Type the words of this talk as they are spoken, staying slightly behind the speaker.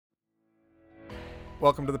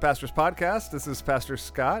Welcome to the Pastors Podcast. This is Pastor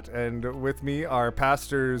Scott, and with me are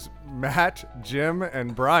Pastors Matt, Jim,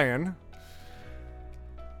 and Brian.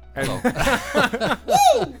 And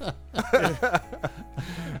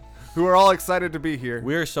who are all excited to be here.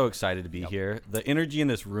 We're so excited to be here. The energy in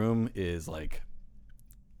this room is like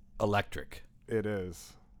electric. It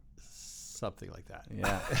is. Something like that.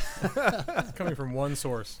 Yeah. It's coming from one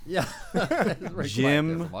source. Yeah.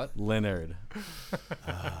 Jim Leonard.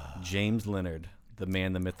 James Leonard, the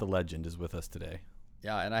man, the myth, the legend, is with us today.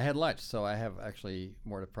 Yeah, and I had lunch, so I have actually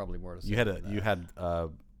probably more to say. You had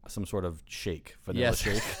some sort of shake, vanilla Yes.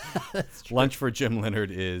 shake. That's true. Lunch for Jim Leonard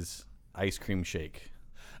is ice cream shake.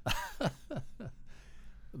 A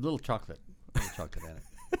little chocolate in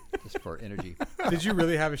it, just for energy. Did you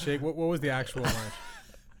really have a shake? What was the actual lunch?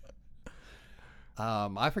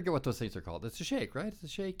 I forget what those things are called. It's a shake, right? It's a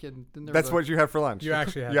shake, and then That's what you had for lunch. You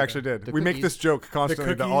actually had You it. actually did. The We make cookies. this joke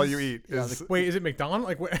constantly that all you cookies. eat Yeah, is... Wait, is it McDonald's?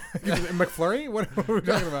 Like what? Is it McFlurry? What are we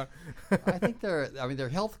talking about? I think they're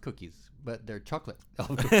health cookies, but they're chocolate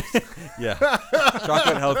health cookies. Yeah.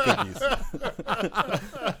 Chocolate health cookies.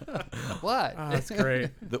 What? Oh, that's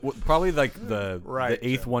great. Probably like the Right,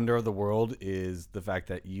 eighth Jim. wonder of the world is the fact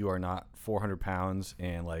that you are not 400 pounds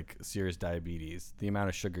and like serious diabetes. The amount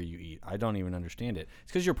of sugar you eat, I don't even understand it.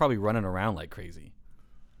 It's because you're probably running around like crazy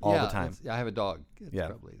all Yeah, the time. I have a dog. It's Yeah,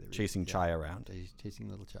 probably the reason. chasing Chai around Chasing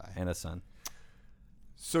little Chai. and a son.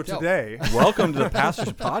 So today... Welcome to the Pastors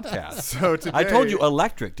Podcast. So today... I told you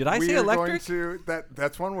electric. Did I we say are electric? going to...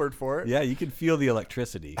 That's one word for it. Yeah, you can feel the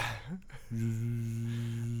electricity.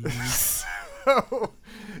 So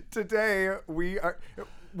today we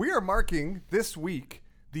are marking this week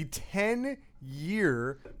the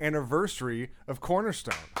 10-year anniversary of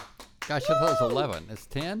Cornerstone. Gosh, I thought it was 11. It's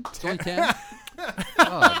 10? It's only 10?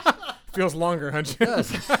 Oh, Feels longer, huh? it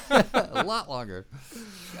does. A lot longer.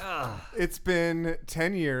 It's been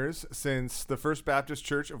 10 years since the First Baptist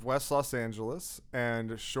Church of West Los Angeles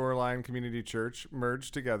and Shoreline Community Church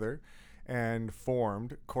merged together and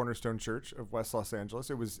formed Cornerstone Church of West Los Angeles.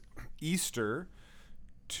 It was Easter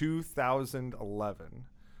 2011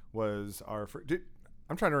 was our first.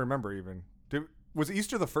 I'm trying to remember even. Was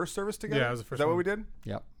Easter the first service together? Yeah, it was the first Is that what one. we did?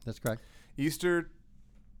 Yep, that's correct. Easter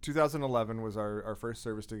 2011 was our first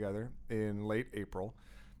service together in late April.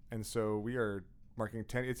 And so we are marking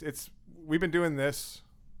 10. We've been doing this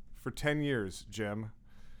for 10 years, Jim.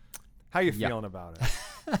 How you Yeah. feeling about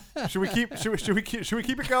it? Should we keep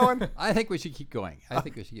it going? I think we should keep going.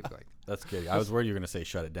 That's good. I was worried you were going to say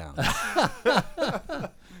shut it down.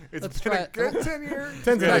 It's Let's been try a it. good 10 year.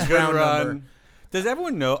 10's a nice round number. Does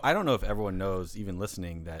everyone know? I don't know if everyone knows, even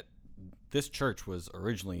listening, that this church was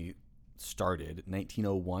originally started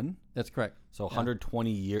 1901. That's correct. So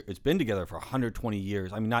 120 years. It's been together for 120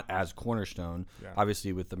 years. I mean, not as Cornerstone, Yeah.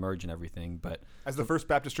 obviously with the merge and everything, but As the First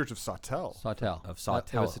Baptist Church of Sawtell. Sawtell. Of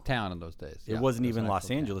Sawtell. It was a town in those days. it Yeah, wasn't it was even an Los actual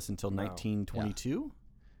town. Angeles until No. 1922.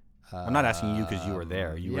 I'm not asking you because you were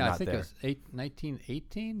there. You were I not think there. it was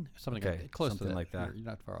 1918, something Okay, like that. Close something to that. like that. You're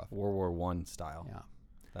not far off. World War I style. Yeah.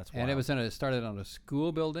 That's And wild. it started on a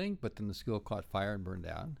school building, but then the school caught fire and burned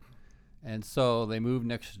down. And so they moved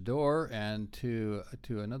next door and to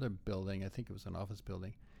another building. I think it was an office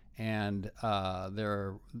building, and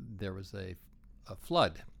there was a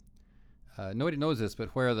flood. Nobody knows this, but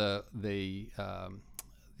where the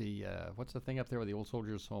what's the thing up there with the old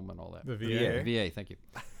soldiers' home and all that? The VA. VA, thank you.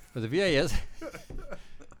 But the VA is.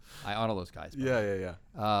 I honor those guys. by the way.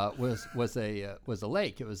 yeah. Was a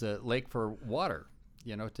lake. It was a lake for water,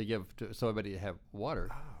 to give to so everybody to have water.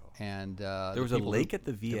 And There was a lake at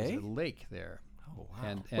the VA? There was a lake there. Oh, wow.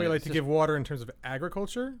 And Wait, like it's to just- give water in terms of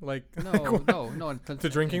agriculture? Like no. To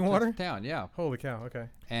drinking water? Town, yeah. Holy cow! Okay.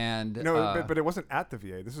 And No, but it wasn't at the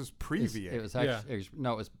VA. This was pre-VA. It was actually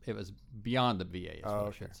it was beyond the VA. Is what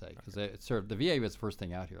I should say, because it served the VA was the first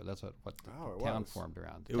thing out here. That's what it the town was. formed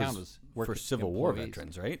around. The It town was was for working Civil War employees.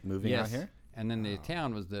 veterans, right? Moving out Yes. here? And then the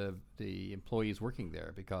town was the employees working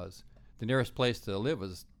there, because the nearest place to live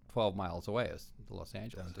was 12 miles away. It was Los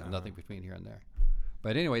Angeles. There's nothing between here and there.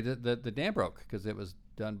 But anyway, the dam broke because it was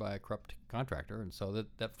done by a corrupt contractor, and so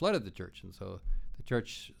that flooded the church. And so the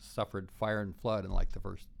church suffered fire and flood in like the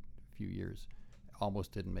first few years.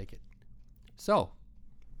 Almost didn't make it. So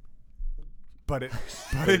but it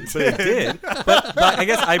But it did. But I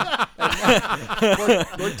guess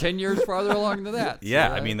we're 10 years farther along than that. Yeah,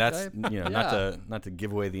 So, I mean that's yeah. not to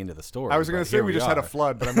give away the end of the story. I was going but to say here we just had a are.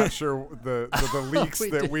 flood, but I'm not sure the leaks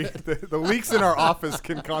We that the leaks in our office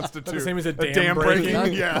can constitute the same as a dam dam breaking.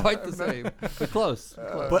 Not Yeah, quite the same, but close.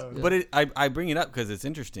 But I bring it up because it's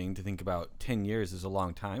interesting to think about. 10 years is a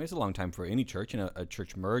long time. It's a long time for any church, and a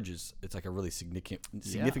church merge it's like a really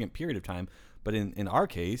significant period of time. But in our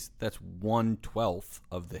case, that's 1/12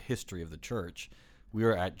 of the history of the church. We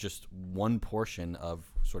are at just one portion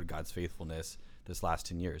of sort of God's faithfulness this last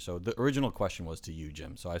 10 years. So the original question was to you,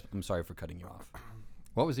 Jim. So I'm sorry for cutting you off.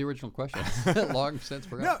 What was the original question? Long since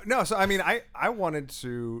forgot. No. So I mean, I wanted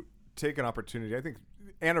to take an opportunity. I think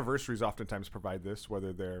anniversaries oftentimes provide this,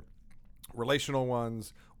 whether they're relational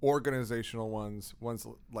ones, organizational ones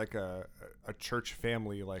like a church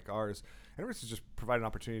family like ours. Anniversaries just provide an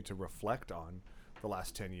opportunity to reflect on the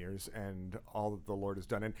last 10 years and all that the Lord has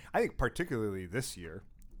done. And I think particularly this year,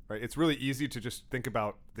 right? It's really easy to just think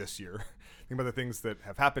about this year, think about the things that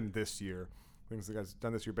have happened this year, things that God's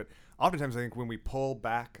done this year. But oftentimes I think when we pull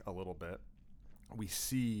back a little bit, we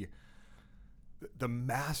see the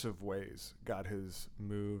massive ways God has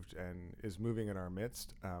moved and is moving in our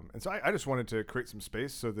midst. And so I just wanted to create some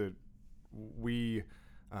space so that we've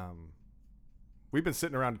been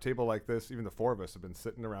sitting around a table like this. Even the four of us have been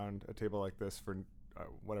sitting around a table like this for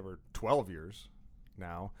 12 years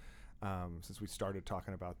now, since we started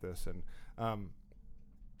talking about this.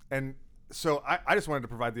 And so I just wanted to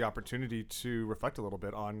provide the opportunity to reflect a little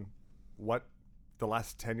bit on what the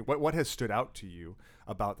last 10, what has stood out to you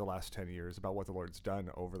about the last 10 years, about what the Lord's done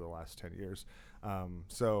over the last 10 years.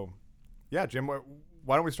 So yeah, Jim,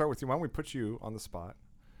 why don't we start with you? Why don't we put you on the spot?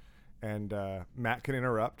 And Matt can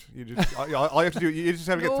interrupt. You just all you have to do. You just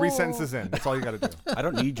have to get 3 sentences in. That's all you got to do. I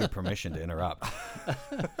don't need your permission to interrupt.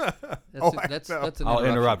 That's an I'll interrupt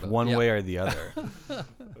interruption, one way or the other.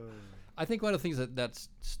 I think one of the things that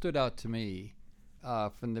stood out to me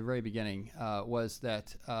from the very beginning was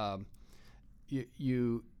that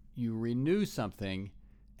you renew something,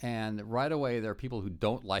 and right away there are people who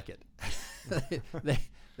don't like it.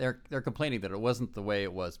 They're complaining that it wasn't the way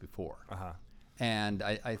it was before. Uh-huh. And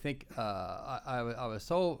I think I was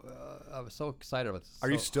so excited about this. Are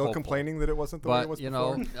you still hopeful. complaining that it wasn't the way it was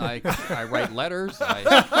before? I write letters.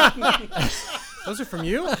 Those are from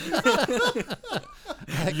you?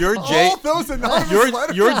 You're All those anonymous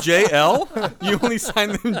letters. You're JL? You only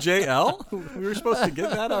signed them JL? We were supposed to get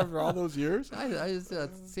that after all those years?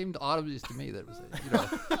 It seemed obvious to me that it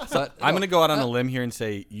was, So, I'm going to go out on a limb here and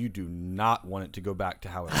say you do not want it to go back to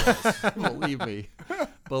how it was.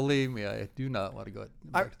 Believe me, I do not want to go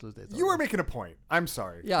back to those days. You were making a point. I'm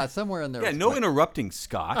sorry. Yeah, somewhere in there. Yeah, no interrupting,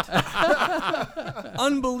 Scott.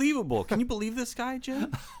 Unbelievable. Can you believe this guy,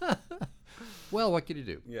 Jim? Well, what can you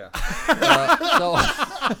do? Yeah. So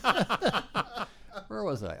where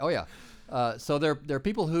was I? Oh yeah. So there are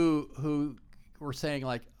people who were saying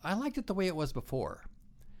like, I liked it the way it was before,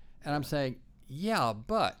 and I'm saying, yeah,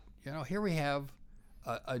 but here we have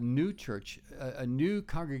a new church, a new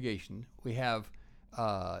congregation. We have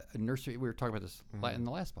a nursery. We were talking about this in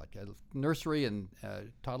the last podcast. Nursery and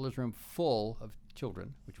toddler's room full of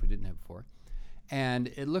children, which we didn't have before. And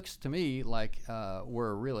it looks to me like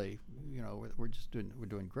we're really, we're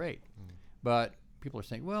doing great. But people are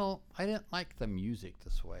saying, well, I didn't like the music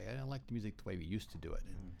this way. I didn't like the music the way we used to do it.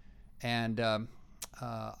 And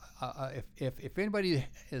if anybody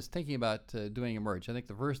is thinking about doing Emerge, I think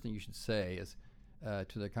the first thing you should say is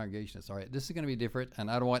to the congregation is, all right, this is going to be different,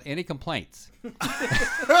 and I don't want any complaints.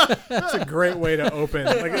 That's a great way to open.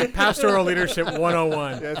 Like Pastoral Leadership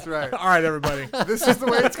 101. That's right. All right, everybody. This is the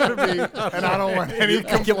way it's going to be, and I don't want any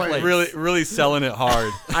complaints. Really selling it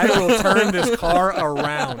hard. I will turn this car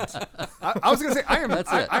around. I was going to say,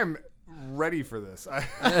 I am ready for this. I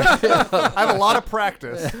have a lot of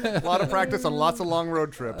practice. On lots of long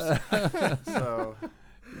road trips. So...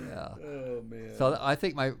 Yeah. Oh man. So I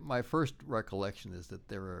think my first recollection is that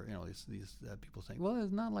there were these people saying, well,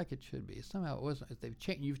 it's not like it should be. Somehow it wasn't.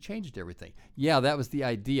 You've changed everything. Yeah, that was the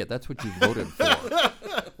idea. That's what you voted for.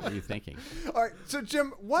 What are you thinking? All right. So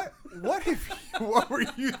Jim, what were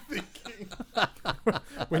you thinking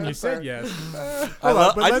When you said yes.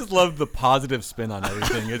 I just love the positive spin on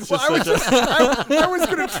everything. It's just I was just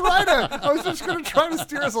going to try to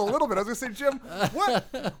steer us a little bit. I was going to say, Jim,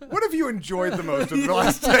 what have you enjoyed the most in the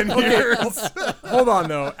last 10 years? Hold on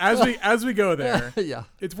though. As we go there, Yeah.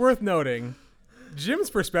 it's worth noting Jim's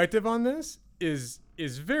perspective on this is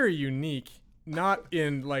very unique, not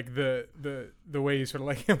in like the way you sort of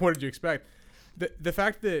like what did you expect? The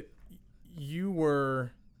fact that you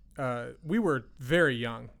were we were very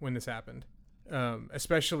young when this happened,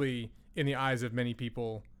 especially in the eyes of many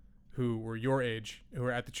people who were your age, who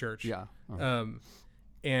were at the church. Yeah.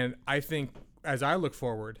 And I think as I look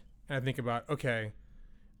forward and I think about, okay,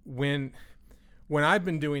 when I've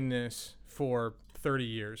been doing this for 30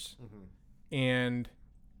 years and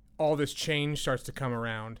all this change starts to come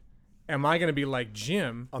around, am I going to be like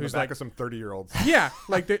Jim, On the who's back like of some 30-years. yeah,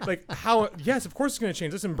 like how? Yes, of course it's going to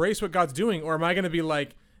change. Let's embrace what God's doing. Or am I going to be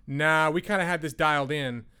like, nah, we kind of had this dialed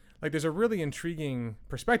in. Like, there's a really intriguing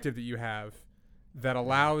perspective that you have that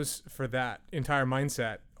allows for that entire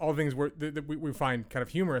mindset. All the things that we find kind of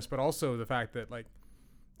humorous, but also the fact that, like,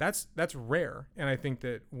 that's rare. And I think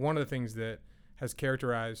that one of the things that has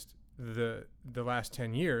characterized the last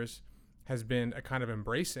 10 years has been a kind of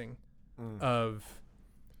embracing of,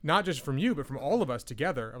 not just from you, but from all of us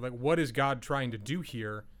together, of like, what is God trying to do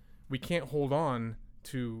here? We can't hold on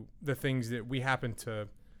to the things that happen to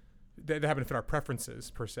fit our preferences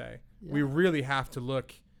per se. Yeah. We really have to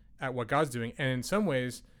look at what God's doing. And in some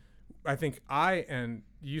ways, I think I and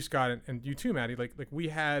you, Scott, and you too, Maddie, like we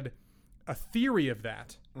had a theory of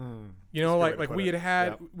that. You know, like we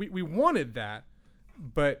had we wanted that,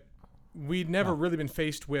 but we'd never really been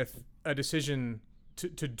faced with a decision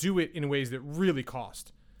to do it in ways that really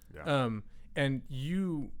cost. Yeah. And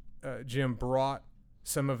you, Jim, brought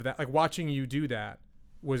some of that. Like, watching you do that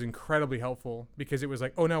was incredibly helpful, because it was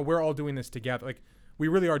like, oh no, we're all doing this together. Like, we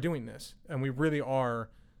really are doing this, and we really are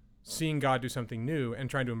seeing God do something new and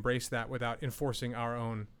trying to embrace that without enforcing our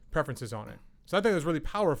own preferences on it. So I think it was really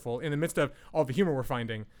powerful in the midst of all the humor we're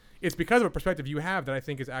finding. It's because of a perspective you have that I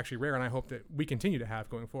think is actually rare, and I hope that we continue to have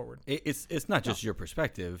going forward. It's not just your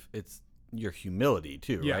perspective, it's your humility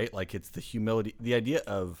too, right? Like, it's the humility, the idea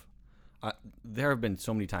of, there have been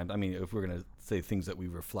so many times, I mean, if we're going to say things that we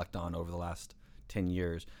reflect on over the last 10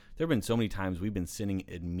 years, there have been so many times we've been sitting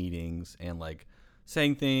in meetings and like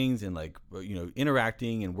saying things and like, you know,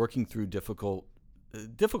 interacting and working through difficult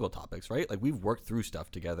topics, right? Like, we've worked through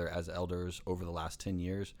stuff together as elders over the last 10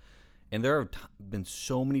 years. And there have been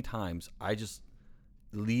so many times I just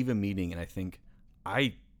leave a meeting and I think,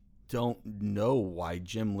 I don't know why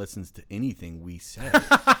Jim listens to anything we say.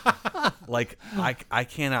 Like, I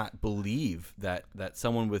cannot believe that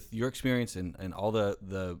someone with your experience and all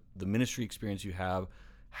the ministry experience you have,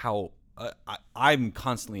 how I'm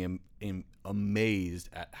constantly amazed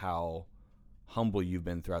at how humble you've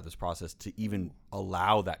been throughout this process to even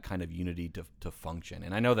allow that kind of unity to function.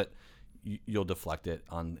 And I know that you'll deflect it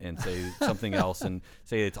on and say something else and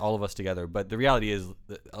say it's all of us together. But the reality is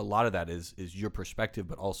that a lot of that is your perspective,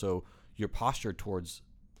 but also your posture towards,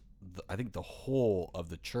 I think, the whole of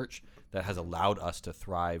the church that has allowed us to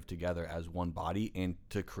thrive together as one body and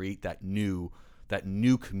to create that new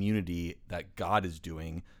community that God is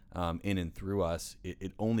doing in and through us.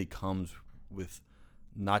 It only comes with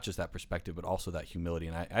not just that perspective, but also that humility.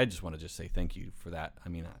 And I just want to just say thank you for that. I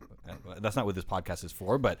mean, that's not what this podcast is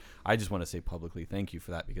for, but I just want to say publicly thank you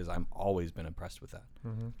for that, because I'm always been impressed with that.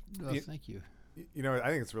 Mm-hmm. Well, thank you. You know, I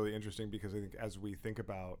think it's really interesting, because I think as we think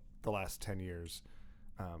about the last 10 years,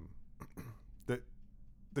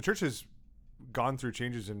 the church has gone through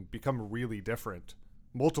changes and become really different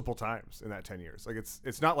multiple times in that 10 years. Like,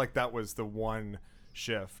 it's not like that was the one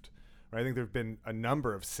shift, right? I think there've been a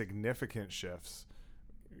number of significant shifts,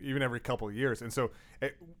 even every couple of years. And so,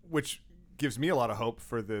 which gives me a lot of hope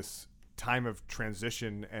for this time of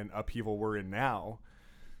transition and upheaval we're in now,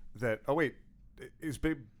 that, oh wait, it's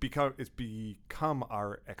become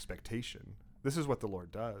our expectation. This is what the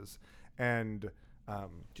Lord does. And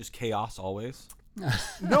just chaos always.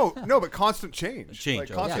 No, but constant change, like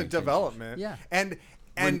constant development. Yeah. And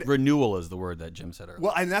renewal is the word that Jim said earlier.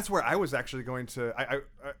 Well, and that's where I was actually going to,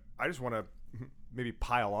 I just want to maybe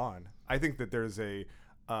pile on. I think that there's a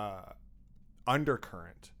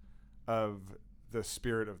undercurrent of the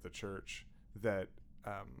spirit of the church that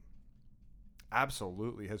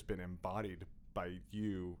absolutely has been embodied by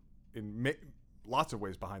you in lots of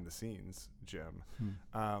ways behind the scenes, Jim.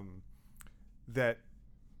 That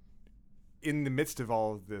in the midst of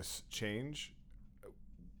all of this change,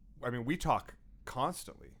 I mean, we talk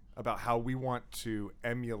constantly about how we want to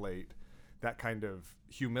emulate that kind of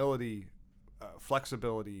humility,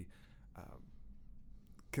 flexibility,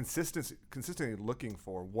 consistently looking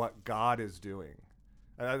for what God is doing.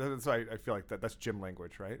 That's why I feel like that's Jim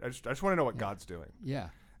language, right? I just want to know what God's doing. Yeah.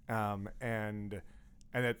 And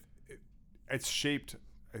it's shaped,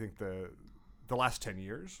 I think, the last 10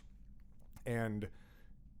 years and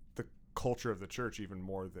the culture of the church even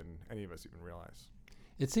more than any of us even realize.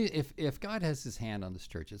 It's if God has his hand on this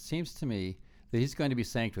church, it seems to me that he's going to be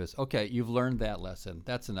saying to us, okay, you've learned that lesson.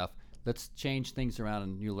 That's enough. Let's change things around,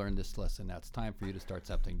 and you learn this lesson. Now it's time for you to start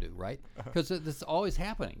something new, right? Because it's always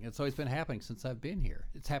happening. It's always been happening since I've been here.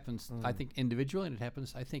 It happens, I think, individually, and it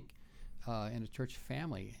happens, I think, in a church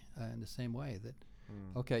family in the same way. That,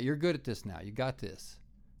 okay, you're good at this now. You got this.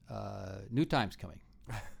 New time's coming.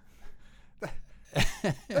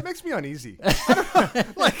 That makes me uneasy. I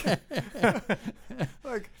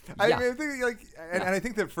think and I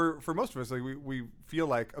think that for most of us, like we feel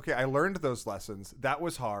like, okay, I learned those lessons. That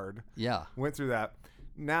was hard. Yeah. Went through that.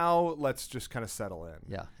 Now let's just kind of settle in.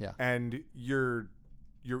 Yeah, yeah. And your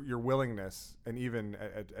willingness and even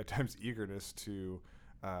at times eagerness to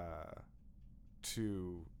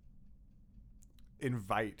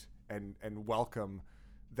invite and welcome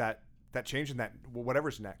that change and that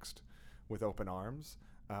whatever's next with open arms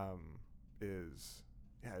is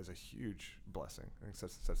a huge blessing. I think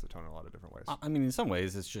sets the tone in a lot of different ways. I mean, in some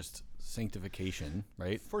ways, it's just sanctification,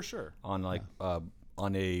 right? For sure. On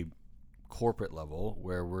on a corporate level,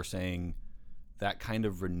 where we're saying that kind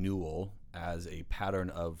of renewal as a pattern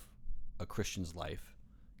of a Christian's life,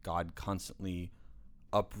 God constantly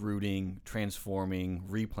uprooting, transforming,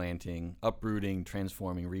 replanting,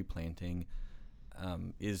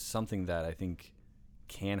 is something that I think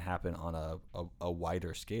can happen on a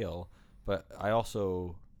wider scale. But I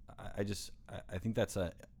think that's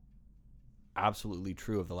absolutely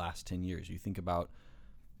true of the last 10 years. You think about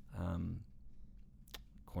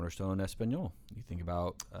Cornerstone Espanol. You think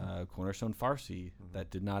about Cornerstone Farsi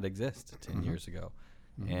that did not exist 10 years ago.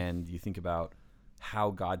 And you think about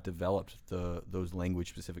how God developed those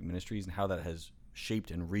language-specific ministries and how that has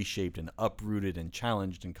shaped and reshaped and uprooted and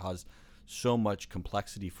challenged and caused so much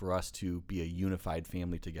complexity for us to be a unified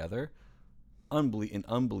family together in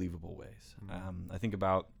unbelievable ways. I think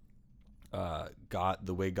about God,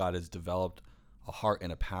 the way God has developed a heart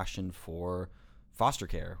and a passion for foster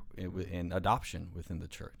care and adoption within the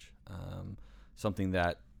church. Something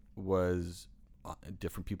that was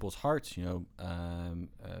different people's hearts.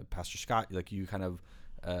 Pastor Scott, like you kind of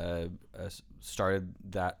started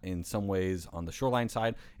that in some ways on the Shoreline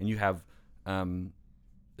side, and you have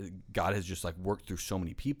God has just like worked through so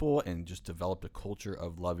many people and just developed a culture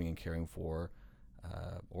of loving and caring for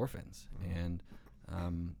orphans. And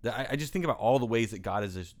I just think about all the ways that God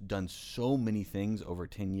has just done so many things over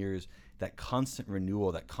 10 years, that constant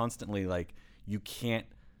renewal, that constantly like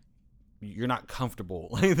you're not comfortable.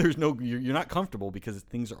 Like you're not comfortable because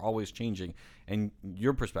things are always changing. And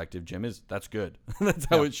your perspective, Jim, is that's good. That's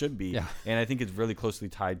how it should be. Yeah. And I think it's really closely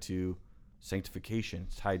tied to sanctification.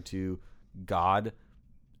 It's tied to God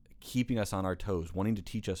keeping us on our toes, wanting to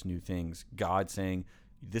teach us new things. God saying,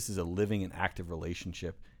 this is a living and active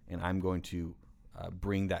relationship, and I'm going to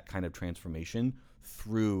bring that kind of transformation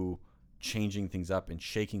through changing things up and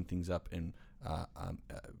shaking things up and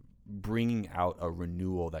bringing out a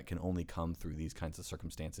renewal that can only come through these kinds of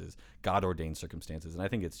circumstances, God-ordained circumstances. And I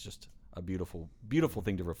think it's just a beautiful, beautiful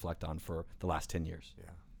thing to reflect on for the last 10 years.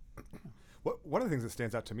 Yeah. One of the things that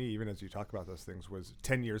stands out to me, even as you talk about those things, was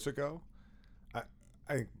 10 years ago, I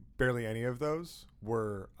think barely any of those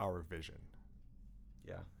were our vision.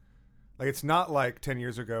 Yeah. Like, it's not like 10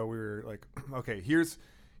 years ago we were like, okay, here's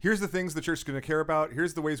the things the church is going to care about.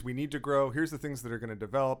 Here's the ways we need to grow. Here's the things that are going to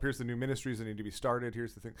develop. Here's the new ministries that need to be started.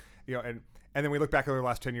 Here's the thing, and then we look back over the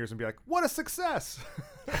last 10 years and be like, what a success.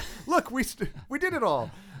 Look, we did it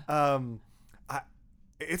all.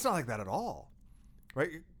 It's not like that at all, right?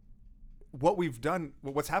 What we've done,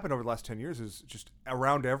 what's happened over the last 10 years is just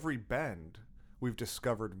around every bend, we've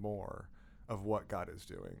discovered more of what God is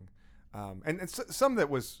doing. And some that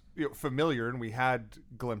was familiar and we had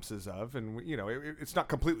glimpses of, and it's not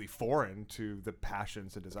completely foreign to the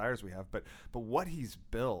passions and desires we have, but what he's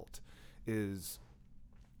built is,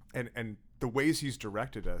 and the ways he's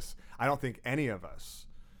directed us, I don't think any of us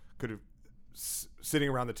could have sitting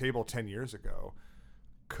around the table 10 years ago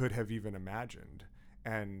could have even imagined.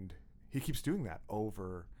 And he keeps doing that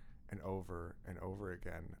over and over and over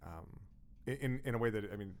again, in a way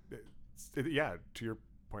that, I mean, to your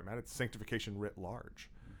point, Matt, it's sanctification writ large,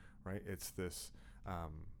 right? It's this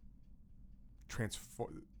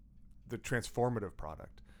the transformative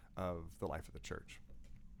product of the life of the church.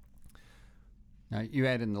 Now, you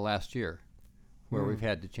had in the last year where we've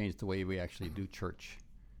had to change the way we actually do church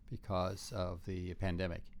because of the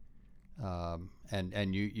pandemic, and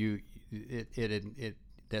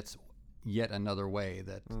that's yet another way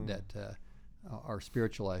that our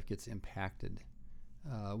spiritual life gets impacted.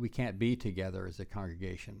 We can't be together as a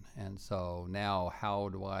congregation, and so now how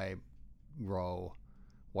do I grow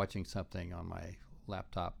watching something on my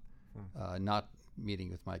laptop, not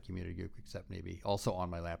meeting with my community group except maybe also on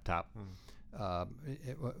my laptop?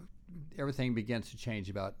 Everything begins to change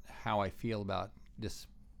about how I feel about this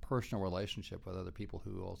personal relationship with other people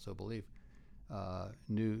who also believe.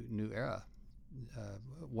 New era,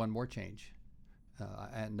 one more change,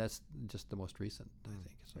 and that's just the most recent, I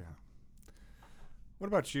think. So. Yeah. What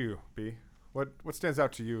about you, B? What stands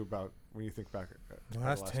out to you about when you think back at the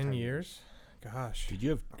last 10 years? Gosh. Did you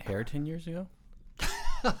have hair 10 years ago?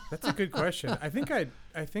 That's a good question. I think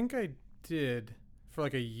I did for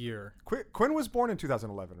like a year. Quinn was born in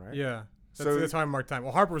 2011, right? Yeah. That's how I mark time.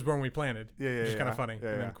 Well, Harper was born when we planted. Yeah, which is kind of funny. Yeah,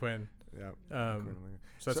 and yeah. then Quinn. Yeah.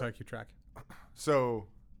 So that's how I keep track. So,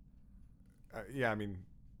 I mean,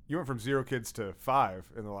 you went from 0 kids to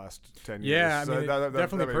 5 in the last 10 years. Yeah, I So mean,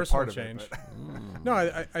 definitely may be personal part of it, change. but- No,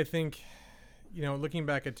 I think, looking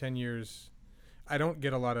back at 10 years, I don't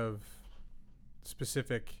get a lot of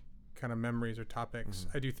specific kind of memories or topics.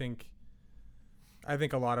 Mhm. I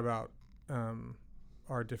think a lot about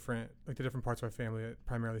our different, like the different parts of our family that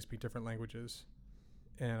primarily speak different languages.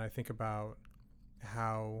 And I think about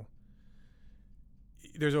how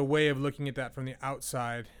there's a way of looking at that from the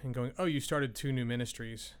outside and going, oh, you started 2 new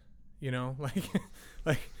ministries, like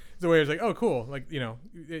the way it's like, oh, cool. Like,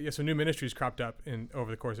 so new ministries cropped up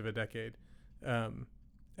over the course of a decade. And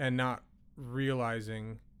not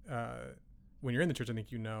realizing, when you're in the church, I think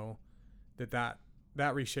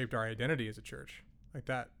that reshaped our identity as a church. Like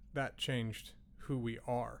that changed who we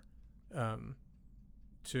are,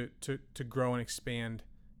 to grow and expand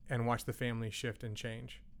and watch the family shift and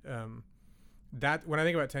change. That when I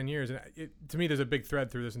think about 10 years, and to me, there's a big thread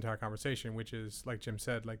through this entire conversation, which is, like Jim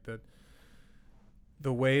said, like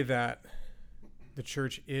the way that the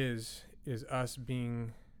church is us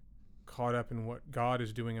being caught up in what God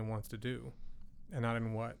is doing and wants to do, and not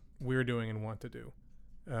in what we're doing and want to do.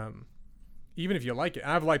 Even if you like it,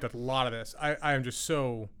 and I've liked a lot of this. I am just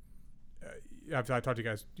so. I've talked to you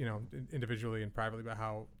guys, individually and privately about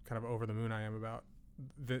how kind of over the moon I am about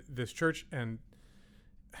this church, and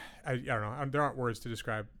I don't know. There aren't words to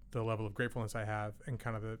describe the level of gratefulness I have and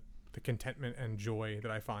kind of the contentment and joy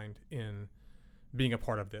that I find in being a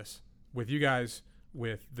part of this with you guys,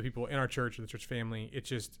 with the people in our church and the church family.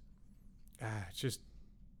 It's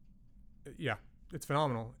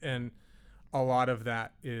phenomenal. And a lot of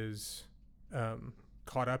that is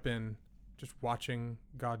caught up in just watching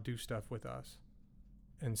God do stuff with us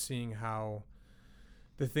and seeing how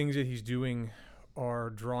the things that he's doing are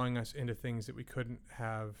drawing us into things that we couldn't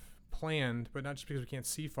have planned, but not just because we can't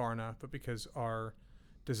see far enough, but because our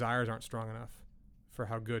desires aren't strong enough for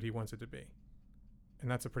how good he wants it to be.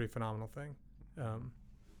 And that's a pretty phenomenal thing. So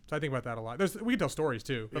I think about that a lot. We can tell stories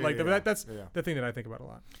too, but that's the thing that I think about a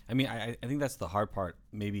lot. I mean, I think that's the hard part,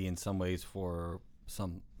 maybe in some ways for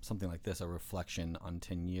something like this, a reflection on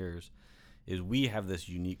 10 years, is we have this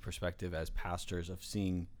unique perspective as pastors of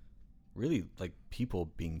seeing really like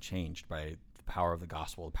people being changed by the power of the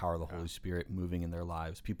gospel, the power of the Holy Spirit moving in their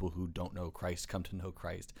lives. People who don't know Christ come to know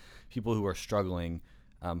Christ. People who are struggling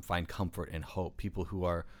find comfort and hope. People who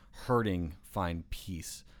are hurting find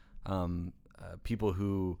peace. People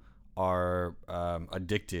who are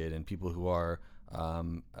addicted and people who are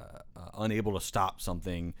unable to stop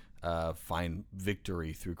something find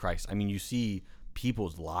victory through Christ. I mean, you see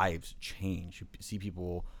people's lives change. You see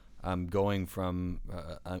people going from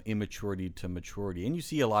immaturity to maturity, and you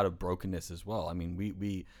see a lot of brokenness as well. I mean,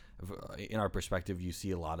 we in our perspective, you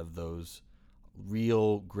see a lot of those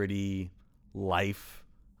real gritty life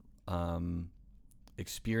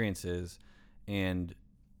experiences, and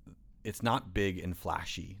it's not big and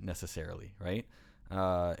flashy necessarily, right?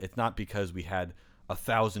 It's not because we had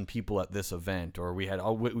 1,000 people at this event or we had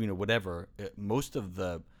whatever. Most of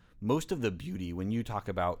the beauty, when you talk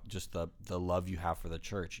about just the love you have for the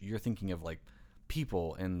church, you're thinking of like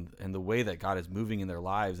people and the way that God is moving in their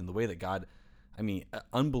lives and the way that God, I mean,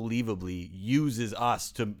 unbelievably uses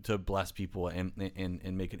us to bless people and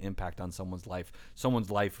make an impact on someone's life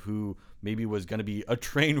who maybe was going to be a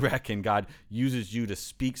train wreck, and God uses you to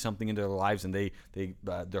speak something into their lives, and they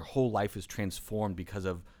their whole life is transformed because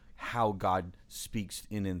of how God speaks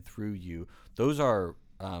in and through you. Those are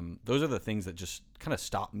the things that just kind of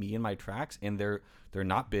stop me in my tracks, and they're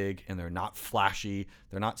not big and they're not flashy.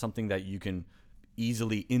 They're not something that you can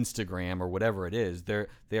easily Instagram or whatever it is.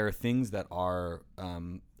 They are things that are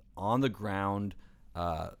on the ground,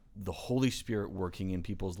 the Holy Spirit working in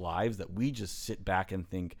people's lives, that we just sit back and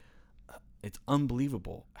think, it's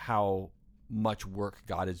unbelievable how much work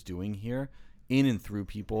God is doing here in and through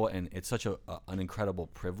people, and it's such an incredible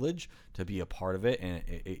privilege to be a part of it, and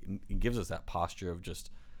it gives us that posture of just,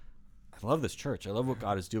 I love this church. I love what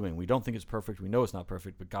God is doing. We don't think it's perfect. We know it's not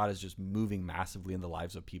perfect, but God is just moving massively in the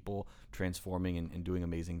lives of people, transforming and doing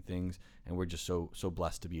amazing things, and we're just so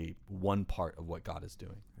blessed to be one part of what God is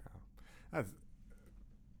doing. Yeah.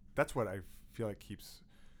 That's what I feel like keeps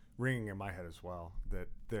ringing in my head as well, that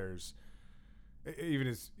there's, even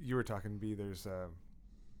as you were talking, B, there's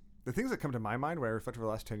the things that come to my mind when I reflect over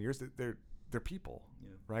the last 10 years, that they're people,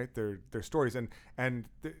 right? They're stories, and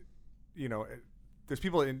there's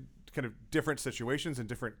people in kind of different situations and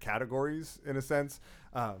different categories in a sense.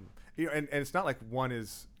 And it's not like one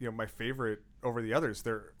is my favorite over the others.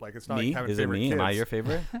 They're like it's not Me? like having Is it favorite me? kids. Am I your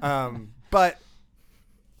favorite? But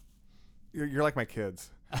you're like my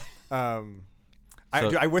kids.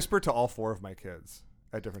 I whisper to all 4 of my kids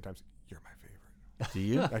at different times. You're my favorite. Do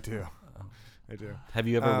you? I do. I do. Have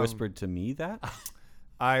you ever whispered to me that?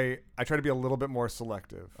 I try to be a little bit more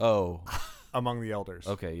selective Oh, among the elders.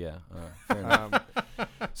 okay, yeah. Fair enough.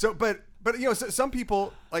 So, but some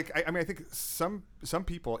people like I think some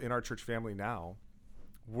people in our church family now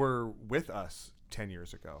were with us 10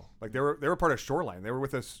 years ago. Like they were part of Shoreline. They were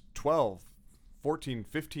with us 12, 14,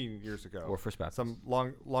 15 years ago. Or First Baptist. Some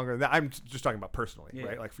longer than that. I'm just talking about personally, Yeah.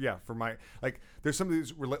 right? Like for my there's some of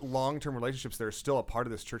these long-term relationships that are still a part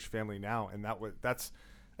of this church family now, and that's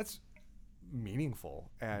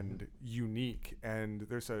meaningful and unique, and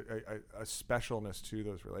there's a specialness to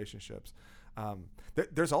those relationships.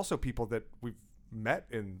 There's also people that we've met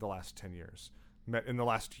in the last 10 years, met in the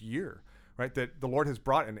last year, right? That the Lord has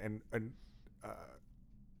brought and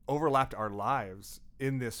overlapped our lives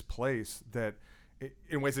in this place that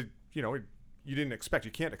in ways that, you didn't expect,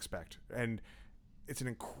 you can't expect. And it's an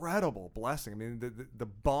incredible blessing. I mean, the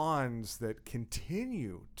bonds that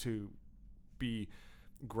continue to be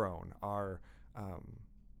grown are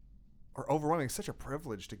overwhelming. It's such a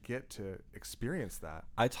privilege to get to experience that.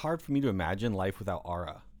 It's hard for me to imagine life without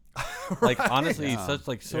Ara. Like honestly, it's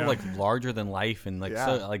such so larger than life, and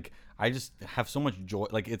so I just have so much joy.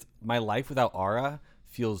 Like it's my life without Ara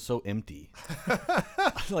feels so empty.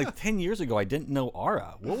 Like 10 years ago, I didn't know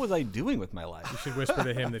Ara. What was I doing with my life? You should whisper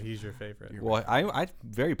to him that he's your favorite. Well, I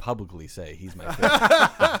very publicly say he's my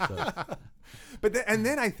favorite. But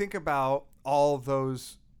then I think about all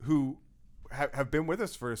those who have been with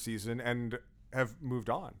us for a season and have moved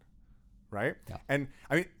on, right? Yeah. And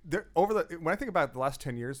I mean, when I think about the last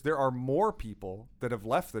 10 years, there are more people that have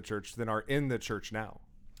left the church than are in the church now.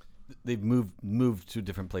 They've moved to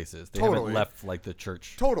different places. They Totally. haven't left like the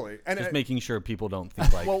church. Totally. And Just making sure people don't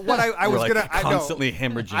think like well, what I we're, was like, gonna constantly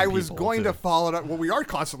hemorrhaging. I was people going to follow it up. Well, we are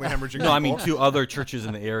constantly hemorrhaging. No, I mean to other churches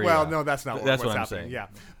in the area. Well, no, that's not That's what's what I'm happening. saying. Yeah,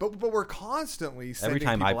 but we're constantly sending Every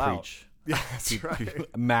time I people out. preach, Yeah, that's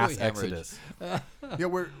right. mass Really hemorrhage. exodus. Yeah,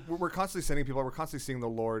 we're constantly sending people. We're constantly seeing the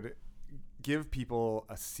Lord give people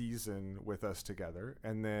a season with us together,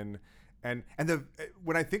 and then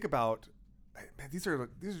when I think about, man, these are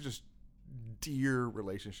just dear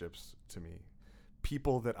relationships to me,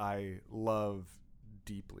 people that I love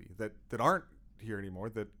deeply that aren't here anymore,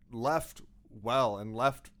 that left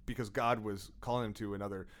because God was calling them to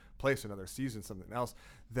another place, another season, something else.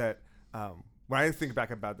 That when I think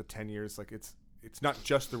back about the 10 years, like it's not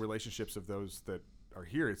just the relationships of those that are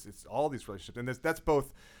here. It's all these relationships, and that's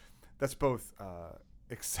both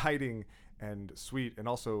exciting and sweet, and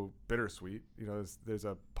also bittersweet. There's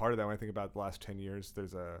a part of that when I think about the last 10 years.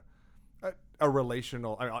 There's a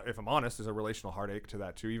relational. If I'm honest, there's a relational heartache to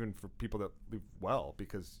that too, even for people that leave well,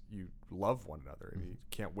 because you love one another and you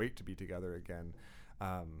can't wait to be together again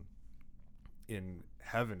in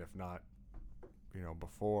heaven, if not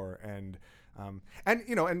before. And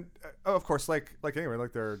of course, like anyway,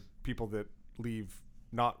 like there are people that leave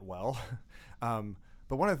not well.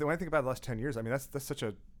 But when I think about the last 10 years, I mean, that's such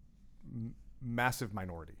a massive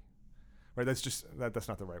minority, right? That's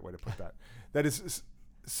not the right way to put that. That is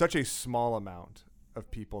such a small amount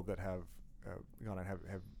of people that have gone and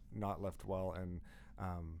have not left well.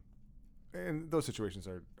 And those situations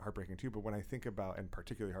are heartbreaking too. But when I think about, and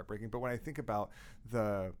particularly heartbreaking, but when I think about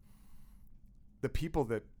the people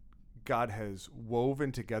that God has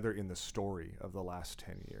woven together in the story of the last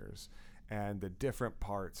 10 years and the different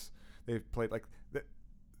parts they've played, like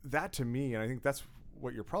that to me, and I think that's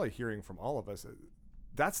what you're probably hearing from all of us,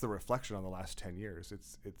 that's the reflection on the last 10 years.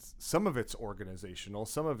 It's some of it's organizational,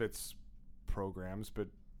 some of it's programs, but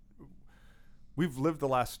we've lived the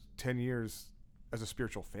last 10 years as a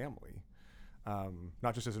spiritual family,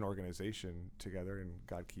 not just as an organization together, and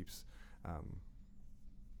God keeps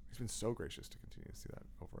he's been so gracious to continue to see that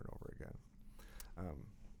over and over again.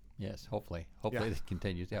 Yes, hopefully it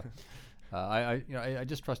continues. Yeah, I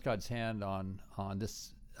just trust God's hand on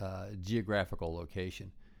this geographical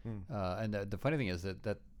location. And the funny thing is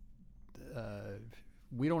that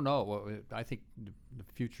we don't know. I think the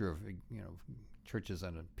future of churches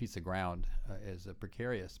on a piece of ground is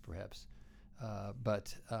precarious, perhaps.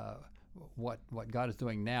 But what God is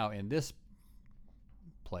doing now in this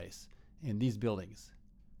place, in these buildings,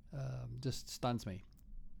 just stuns me.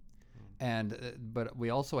 And but we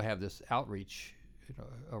also have this outreach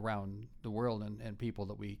around the world and people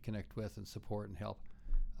that we connect with and support and help.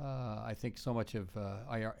 I think so much of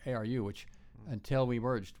ARU, which until we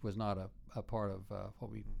merged was not a part of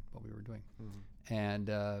what we were doing. And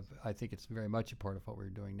I think it's very much a part of what we're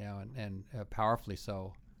doing now, and powerfully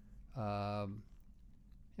so.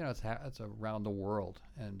 It's around the world,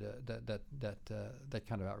 and that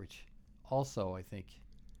kind of outreach. Also, I think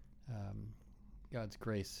God's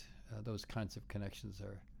grace, those kinds of connections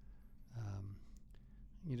are.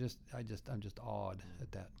 I'm just awed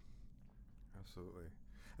at that. Absolutely,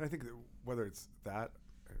 and I think that whether it's that,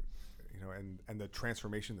 and the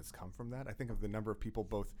transformation that's come from that, I think of the number of people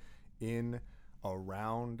both in,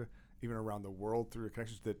 around, even around the world through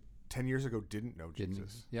connections that 10 years ago didn't know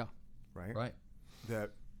Jesus. Yeah. Right.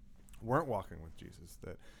 That weren't walking with Jesus.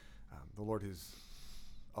 That the Lord has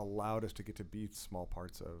allowed us to get to be small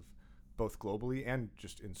parts of, both globally and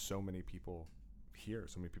just in so many people here,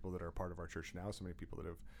 so many people that are a part of our church now, so many people that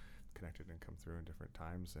have connected and come through in different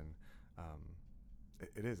times, and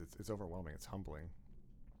it's overwhelming. It's humbling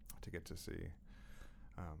to get to see.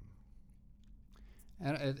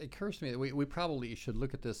 And it occurs to me that we probably should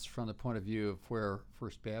look at this from the point of view of where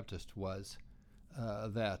First Baptist was.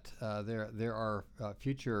 That there are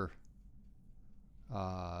future,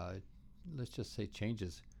 let's just say,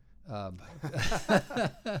 changes. So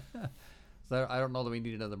I don't know that we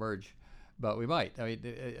need another merge, but we might. I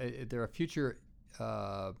mean, there are future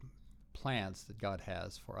plans that God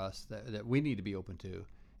has for us that we need to be open to,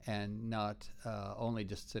 and not only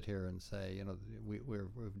just sit here and say,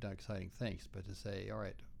 we've done exciting things, but to say, all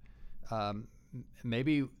right,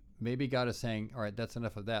 maybe God is saying, all right, that's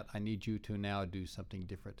enough of that. I need you to now do something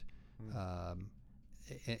different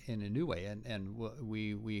in a new way, and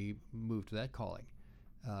we moved to that calling.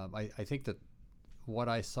 I think that what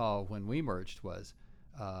I saw when we merged was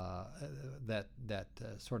that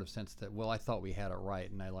sort of sense that, well, I thought we had it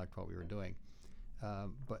right and I liked what we were doing,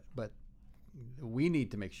 but we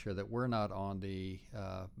need to make sure that we're not on the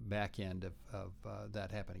back end of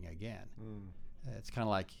that happening again. It's kind of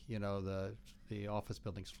like, the office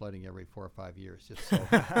buildings flooding every 4 or 5 years, just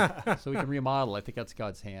so we can remodel. I think that's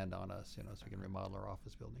God's hand on us, so we can remodel our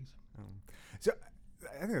office buildings. So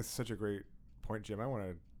I think that's such a great point, Jim. I want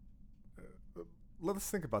to let's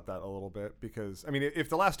think about that a little bit, because I mean, if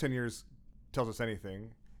the last 10 years tells us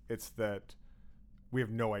anything, it's that we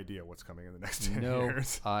have no idea what's coming in the next 10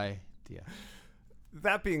 years. No idea.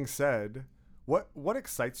 That being said, what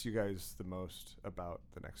excites you guys the most about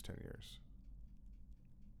the next 10 years?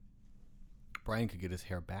 Brian could get his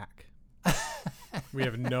hair back. We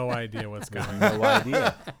have no idea what's coming. No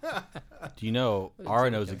idea. Do you know,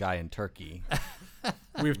 Ara knows a guy in Turkey.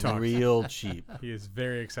 We've talked. Real cheap. He is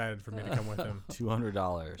very excited for me to come with him.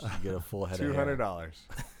 $200 to get a full head of hair.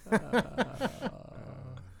 $200.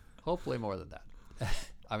 Hopefully more than that.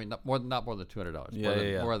 I mean, not more than $200.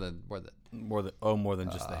 Yeah. More than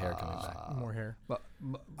just the hair coming back. More hair. But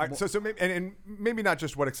so maybe, and maybe not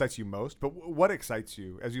just what excites you most, but what excites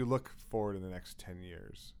you as you look forward in the next 10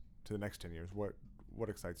 years to the next 10 years? What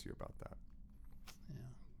excites you about that?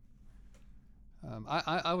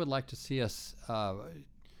 I would like to see us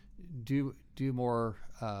do more.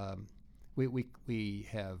 We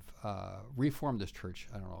have reformed this church,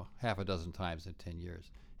 I don't know, half a dozen times in 10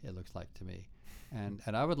 years, it looks like to me. And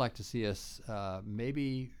I would like to see us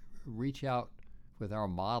maybe reach out with our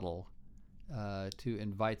model to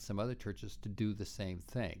invite some other churches to do the same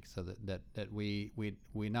thing, so that we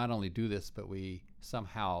not only do this, but we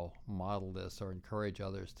somehow model this or encourage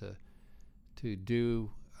others to do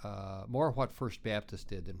more of what First Baptist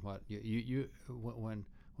did than what you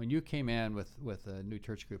when you came in with a new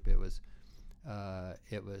church group. It was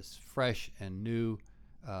fresh and new.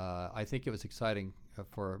 I think it was exciting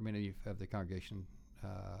for many of the congregation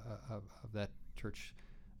of that church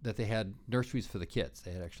that they had nurseries for the kids.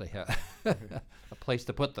 They had actually had a place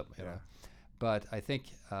to put them. You know? But I think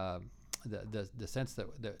the sense that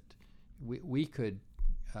we could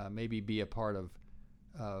maybe be a part of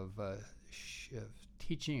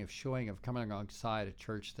teaching, of showing, of coming alongside a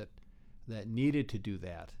church that needed to do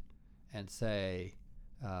that, and say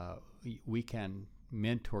we can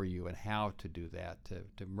mentor you in how to do that,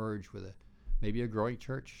 to merge with maybe a growing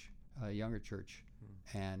church, a younger church,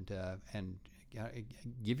 and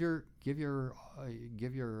give your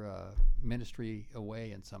ministry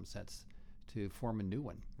away in some sense to form a new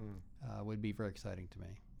one. Would be very exciting to me.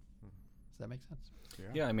 Does that make sense?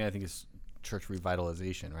 Yeah, I mean, I think it's church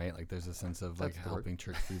revitalization, right? Like there's a sense of like helping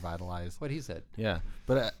church revitalize. What he said. Yeah,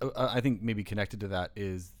 but I think maybe connected to that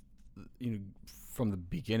is, from the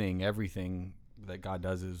beginning, everything that God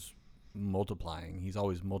does is multiplying. He's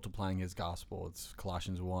always multiplying his gospel. It's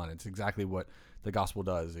Colossians 1. It's exactly what the gospel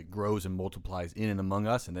does. It grows and multiplies in and among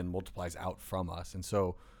us, and then multiplies out from us. And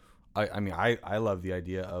so I love the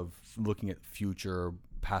idea of looking at future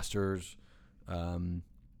pastors,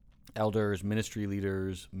 elders, ministry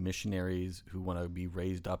leaders, missionaries who want to be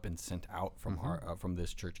raised up and sent out from from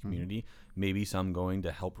this church community. Maybe some going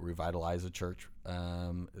to help revitalize a church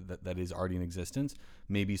that is already in existence.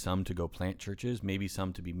 Maybe some to go plant churches. Maybe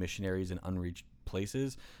some to be missionaries in unreached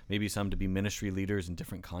places. Maybe some to be ministry leaders in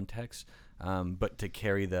different contexts. But to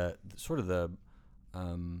carry the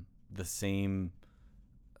same.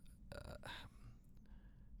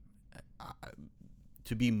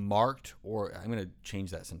 To be marked, or I'm going to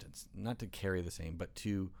change that sentence, not to carry the same, but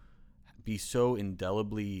to be so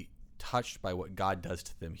indelibly touched by what God does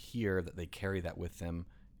to them here that they carry that with them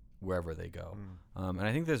wherever they go. And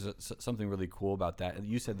I think there's something really cool about that.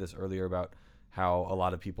 You said this earlier about how a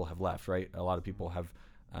lot of people have left, right? A lot of people have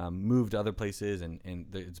moved to other places, and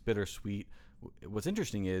it's bittersweet. What's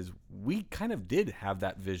interesting is we kind of did have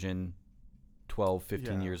that vision 12,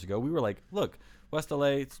 15 years ago. We were like, look, West LA,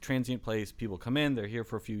 it's a transient place. People come in, they're here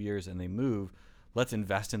for a few years, and they move. Let's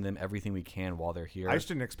invest in them everything we can while they're here. I just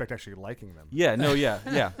didn't expect actually liking them. Yeah, no, yeah.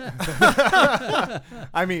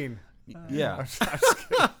 I mean, yeah. I'm just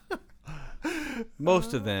kidding.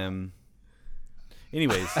 Most of them.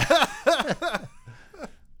 Anyways,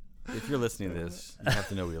 if you're listening to this, you have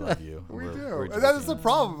to know we love you. We We're do. joking. That is the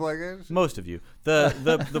problem. Like, Most of you.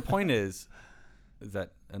 The point is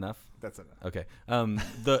that enough? that's enough. Okay.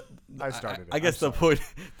 I started it. I guess I'm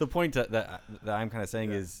the point that I'm kind of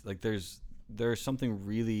saying is like there's something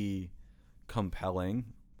really compelling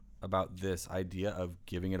about this idea of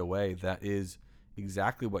giving it away that is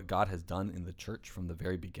exactly what God has done in the church from the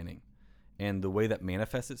very beginning. And the way that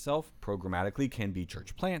manifests itself programmatically can be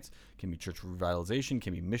church plants, can be church revitalization,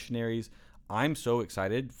 can be missionaries. I'm so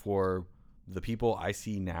excited for the people I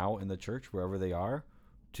see now in the church, wherever they are,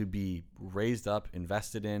 to be raised up,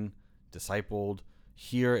 invested in, discipled,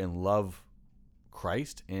 hear and love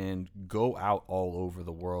Christ, and go out all over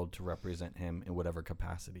the world to represent him in whatever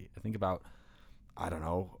capacity. I think about, I don't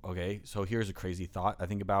know, okay, so here's a crazy thought. I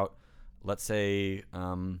think about, let's say,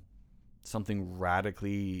 something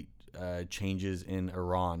radically changes in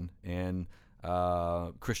Iran, and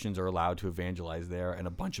Christians are allowed to evangelize there, and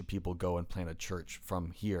a bunch of people go and plant a church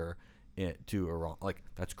from here to Iran. Like,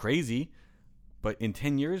 that's crazy, but in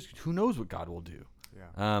 10 years, who knows what God will do?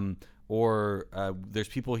 Yeah. Or there's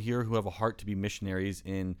people here who have a heart to be missionaries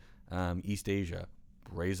in East Asia.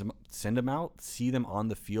 Raise them, send them out, see them on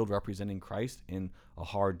the field representing Christ in a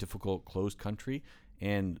hard, difficult, closed country,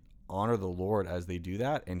 and honor the Lord as they do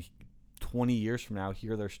that. And 20 years from now,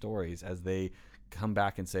 hear their stories as they come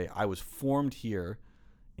back and say, I was formed here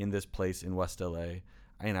in this place in West LA,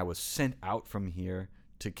 and I was sent out from here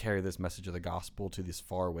to carry this message of the gospel to this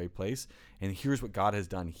faraway place. And here's what God has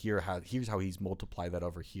done here. Here's how he's multiplied that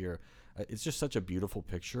over here. It's just such a beautiful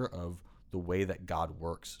picture of the way that God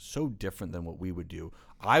works, so different than what we would do.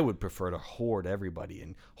 I would prefer to hoard everybody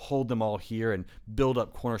and hold them all here and build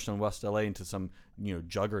up Cornerstone West LA into some,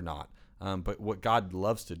 juggernaut. But what God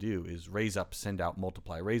loves to do is raise up, send out,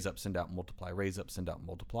 multiply, raise up, send out, multiply, raise up, send out,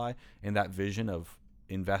 multiply. And that vision of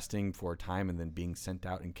investing for a time and then being sent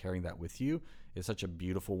out and carrying that with you is such a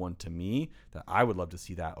beautiful one to me that I would love to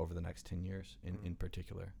see that over the next 10 years in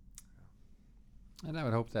particular. And I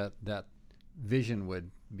would hope that that vision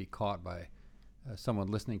would be caught by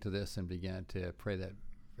someone listening to this and begin to pray that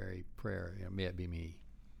very prayer. May it be me.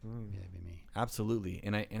 May it be me. Absolutely.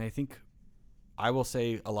 And I think I will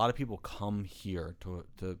say a lot of people come here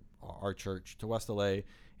to our church, to West LA,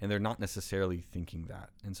 and they're not necessarily thinking that.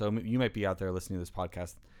 And so you might be out there listening to this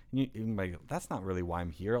podcast, and you might go, that's not really why I'm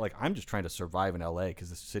here. Like, I'm just trying to survive in LA because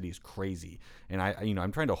this city is crazy, and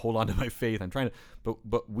I'm trying to hold on to my faith. I'm trying to,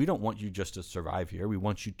 but we don't want you just to survive here. We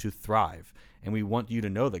want you to thrive, and we want you to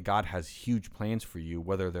know that God has huge plans for you,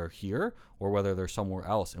 whether they're here or whether they're somewhere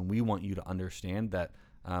else. And we want you to understand that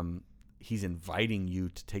He's inviting you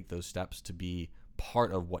to take those steps to be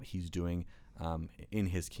part of what He's doing in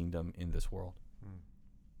His kingdom in this world.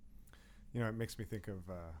 It makes me think of,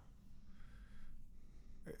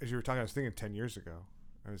 as you were talking, I was thinking 10 years ago.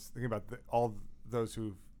 I was thinking about all those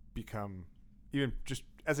who've become, even just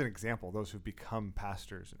as an example, those who've become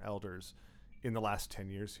pastors and elders in the last 10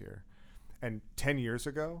 years here. And 10 years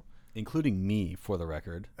ago, including me, for the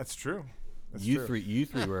record. That's true. You three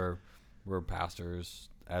were pastors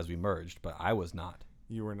as we merged, but I was not.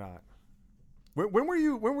 You were not. When were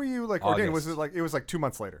you like ordained? Was it like 2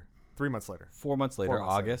 months later? 3 months later? 4 months later, 4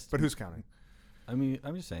 months August. later. But who's counting? I mean,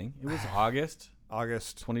 I'm just saying. It was August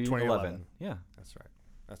 2011. Yeah. That's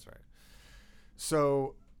right.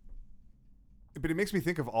 So, but it makes me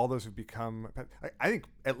think of all those who've become, I think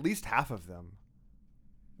at least half of them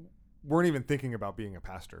weren't even thinking about being a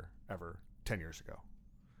pastor ever 10 years ago,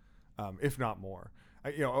 if not more.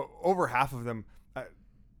 Over half of them,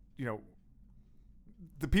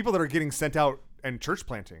 the people that are getting sent out and church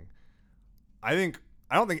planting, I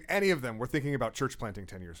don't think any of them were thinking about church planting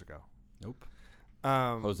 10 years ago. Nope.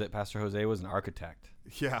 Pastor Jose was an architect.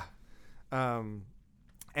 Yeah.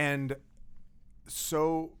 And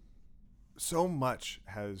so much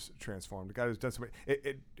has transformed. God has done so much.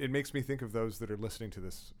 It makes me think of those that are listening to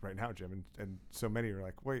this right now, Jim, and so many are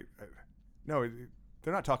like, wait, no,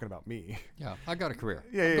 they're not talking about me. Yeah, I got a career.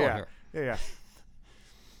 Yeah.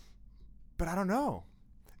 But I don't know.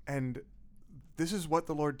 And this is what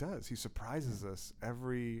the Lord does. He surprises us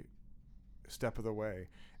every step of the way.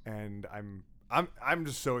 And I'm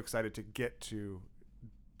just so excited to get to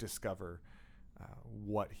discover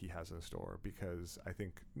what he has in store, because I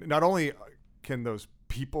think not only can those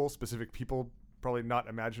specific people probably not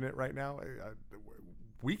imagine it right now,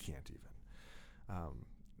 we can't even.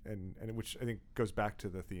 And which I think goes back to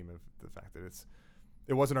the theme of the fact that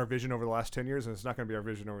it wasn't our vision over the last 10 years, and it's not going to be our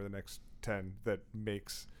vision over the next 10 that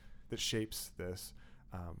shapes this.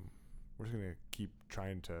 We're just going to keep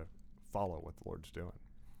trying to follow what the Lord's doing,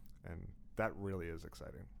 and that really is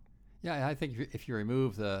exciting. Yeah, I think if you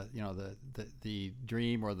remove the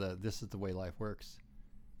dream or this is the way life works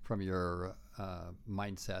from your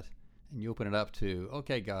mindset, and you open it up to,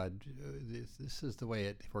 okay, God, this is the way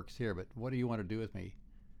it works here, but what do you want to do with me?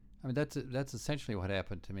 I mean, that's essentially what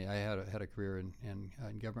happened to me. I had a career in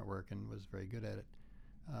government work and was very good at it,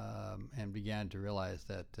 and began to realize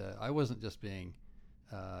that I wasn't just being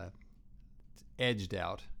edged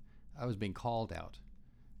out; I was being called out.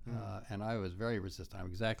 And I was very resistant. I'm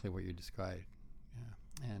exactly what you described.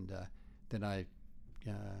 Yeah. And then I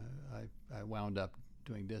wound up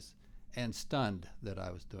doing this, and stunned that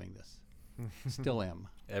I was doing this. Still am.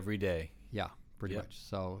 Every day. Yeah, pretty much.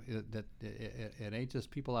 So it ain't just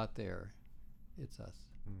people out there; it's us.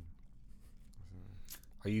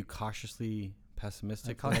 Are you cautiously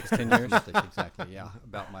pessimistic for the next 10 years? Exactly, yeah,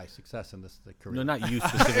 about my success in this career. No, not you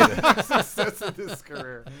specifically. Success in this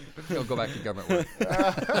career. Go back to government work.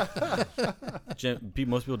 Jim,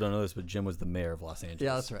 most people don't know this, but Jim was the mayor of Los Angeles.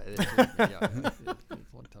 Yeah, that's right. It's a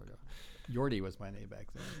long time ago. Yordi was my name back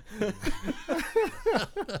then.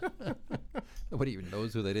 Nobody even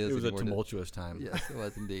knows who that is. It was anymore. a tumultuous time. Yes, it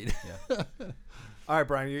was indeed. Yeah. All right,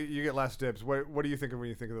 Brian, you get last dibs. What do you think of when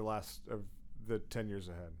you think of the 10 years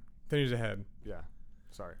ahead? 10 years ahead. Yeah.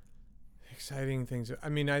 Sorry. Exciting things. I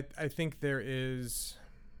mean, I think there's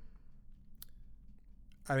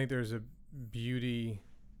a beauty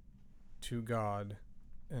to God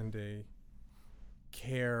and a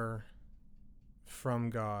care from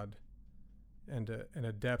God and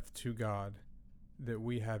a depth to God that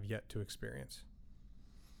we have yet to experience.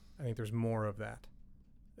 I think there's more of that.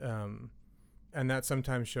 And that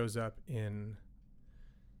sometimes shows up in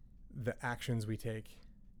the actions we take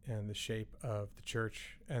and the shape of the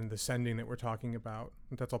church and the sending that we're talking about.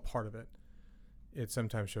 That's all part of it. It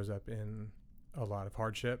sometimes shows up in a lot of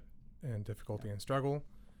hardship and difficulty and struggle.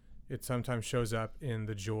 It sometimes shows up in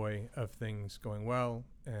the joy of things going well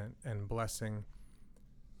and blessing.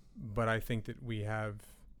 But I think that we have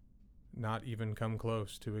not even come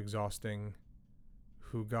close to exhausting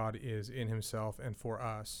who God is in himself and for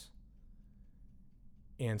us.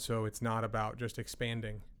 And so it's not about just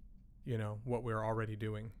expanding, what we're already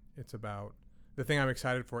doing. It's about the thing I'm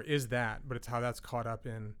excited for is that, but it's how that's caught up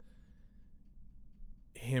in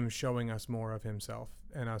him showing us more of himself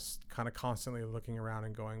and us kind of constantly looking around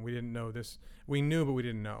and going, we didn't know this. We knew, but we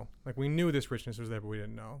didn't know. Like we knew this richness was there, but we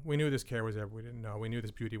didn't know. We knew this care was there, but we didn't know. We knew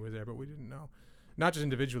this beauty was there, but we didn't know. Not just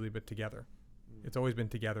individually, but together. It's always been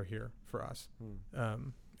together here for us.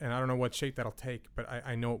 And I don't know what shape that'll take, but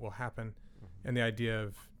I know it will happen. And the idea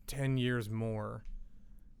of 10 years more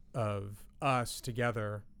of us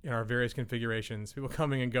together in our various configurations, people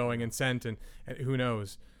coming and going and sent and who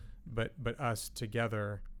knows, but us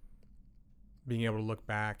together being able to look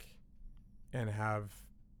back and have,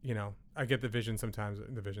 I get the vision sometimes,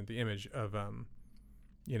 the image of, of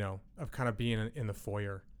kind of being in the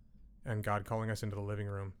foyer and God calling us into the living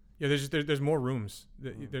room. Yeah, there's more rooms.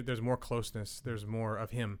 There's more closeness. There's more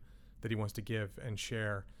of him that he wants to give and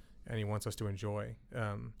share, and he wants us to enjoy.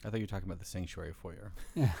 I thought you were talking about the sanctuary foyer.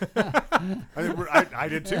 I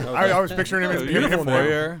did too. I was picturing him as beautiful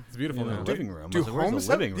foyer. It's beautiful now. Living room. Do homes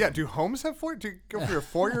have? Living room? Yeah. Do homes have foyer? Do you go from your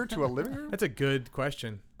foyer to a living room? That's a good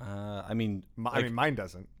question. I mean, mine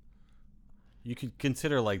doesn't. You could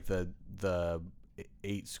consider like the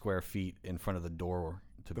 8 square feet in front of the door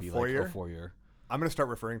to be foyer? like a foyer. I'm going to start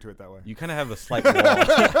referring to it that way. You kind of have a slight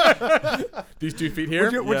wall. These 2 feet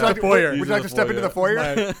here? Would you like to step into the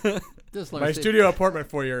foyer? Just let My me see. studio apartment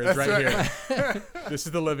foyer is That's right right. here. This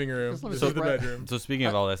is the living room. Just let me This see is the right- bedroom. So speaking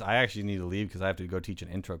of all this, I actually need to leave because I have to go teach an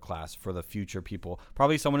intro class for the future people.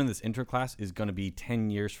 Probably someone in this intro class is going to be 10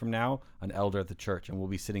 years from now an elder at the church, and we'll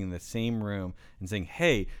be sitting in the same room and saying,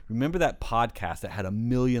 "Hey, remember that podcast that had 1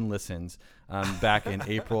 million listens back in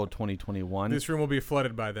April 2021?" This room will be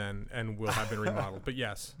flooded by then and will have been remodeled. But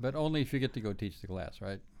yes. But only if you get to go teach the class,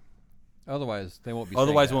 right? Otherwise, they won't be. saying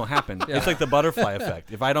Otherwise, it that. won't happen. Yeah. It's like the butterfly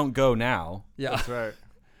effect. If I don't go now, Yeah. That's right.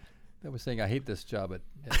 They were saying I hate this job at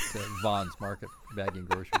Vaughn's Market bagging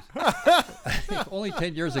groceries. Only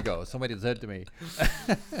 10 years ago, somebody said to me,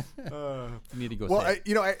 "You need to go." Well, say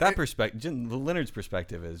it." that perspective, Leonard's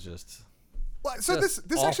perspective is just. well, so Just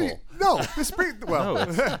this actually awful. no. This brings well. No,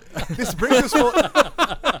 this brings us full.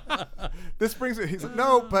 This brings it. He's like,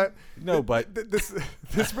 no, but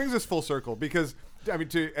this brings us full circle because I mean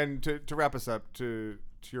to wrap us up to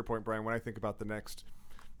your point, Brian. When I think about the next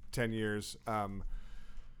 10 years,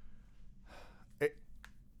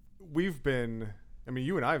 we've been. I mean,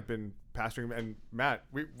 you and I have been pastoring, and Matt,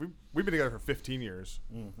 we've been together for 15 years.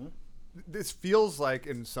 Mm-hmm. This feels like,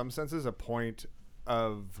 in some senses, a point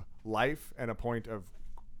of life and a point of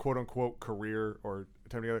quote unquote career or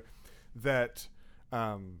time together that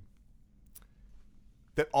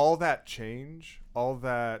that all that change, all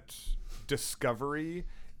that discovery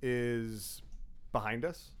is behind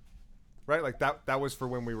us, right? Like that was for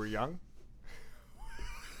when we were young.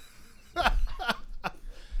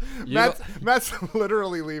 Matt's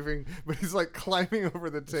literally leaving, but he's like climbing over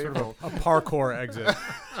the table A parkour exit.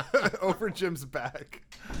 over Jim's back.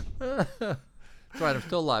 That's right. I'm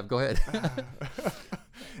still alive. Go ahead.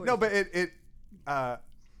 No, but it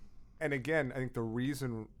and again, I think the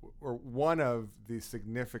reason, or one of the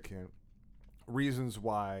significant reasons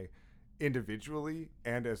why individually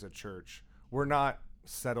and as a church, we're not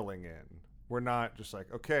settling in. We're not just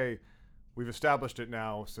like, okay, we've established it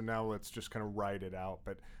now, so now let's just kind of ride it out.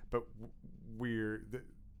 But we're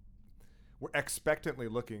expectantly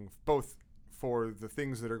looking both for the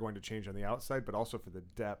things that are going to change on the outside, but also for the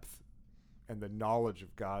depth and the knowledge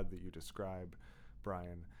of God that you describe,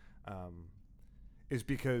 Brian, is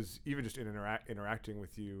because even just in interacting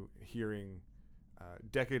with you, hearing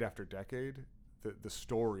decade after decade, the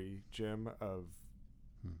story, Jim, of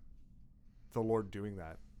the Lord doing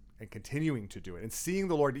that and continuing to do it, and seeing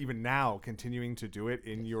the Lord even now continuing to do it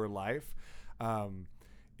in your life,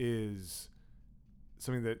 is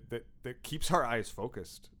something that keeps our eyes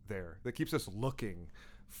focused there, that keeps us looking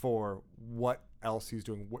for what else he's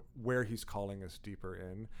doing, where he's calling us deeper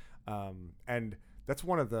in, and that's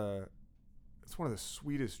one of the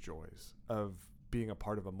sweetest joys of being a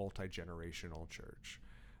part of a multi-generational church,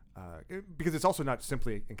 because it's also not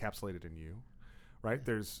simply encapsulated in you, right?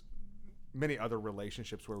 There's many other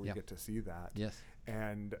relationships where we get to see that. Yes.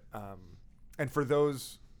 And for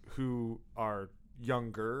those who are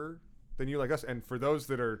younger than you, like us, and for those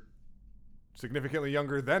that are significantly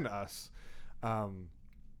younger than us,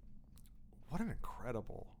 what an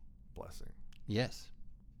incredible blessing. Yes.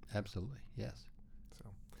 Absolutely. Yes. So,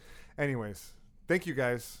 anyways, thank you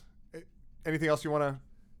guys. Anything else you want to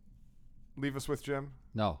leave us with, Jim?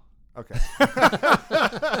 No. Okay.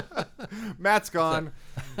 Matt's gone.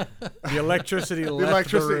 The electricity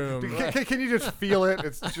left the room. Can you just feel it?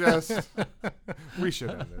 It's just, we should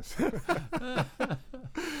end this.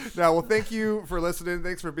 Now, well, thank you for listening.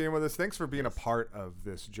 Thanks for being with us. Thanks for being a part of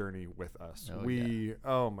this journey with us. We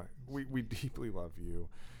deeply love you,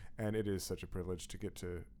 and it is such a privilege to get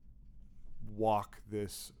to walk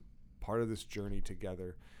this part of this journey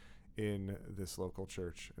together in this local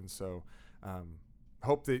church. And so,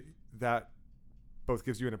 hope that both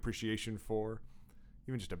gives you an appreciation for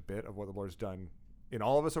even just a bit of what the Lord's done in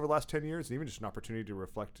all of us over the last 10 years, and even just an opportunity to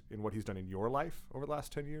reflect in what he's done in your life over the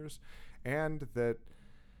last 10 years, and that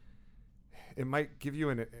it might give you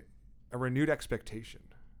a renewed expectation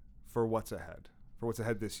for what's ahead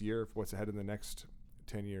this year, for what's ahead in the next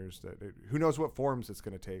 10 years. Who knows what forms it's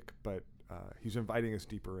going to take, but he's inviting us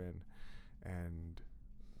deeper in, and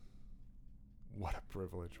what a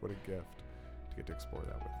privilege, what a gift to get to explore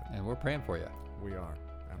that with him. And we're praying for you. We are,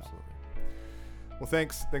 absolutely. Well,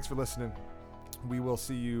 thanks for listening. We will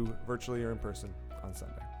see you virtually or in person on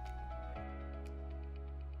Sunday.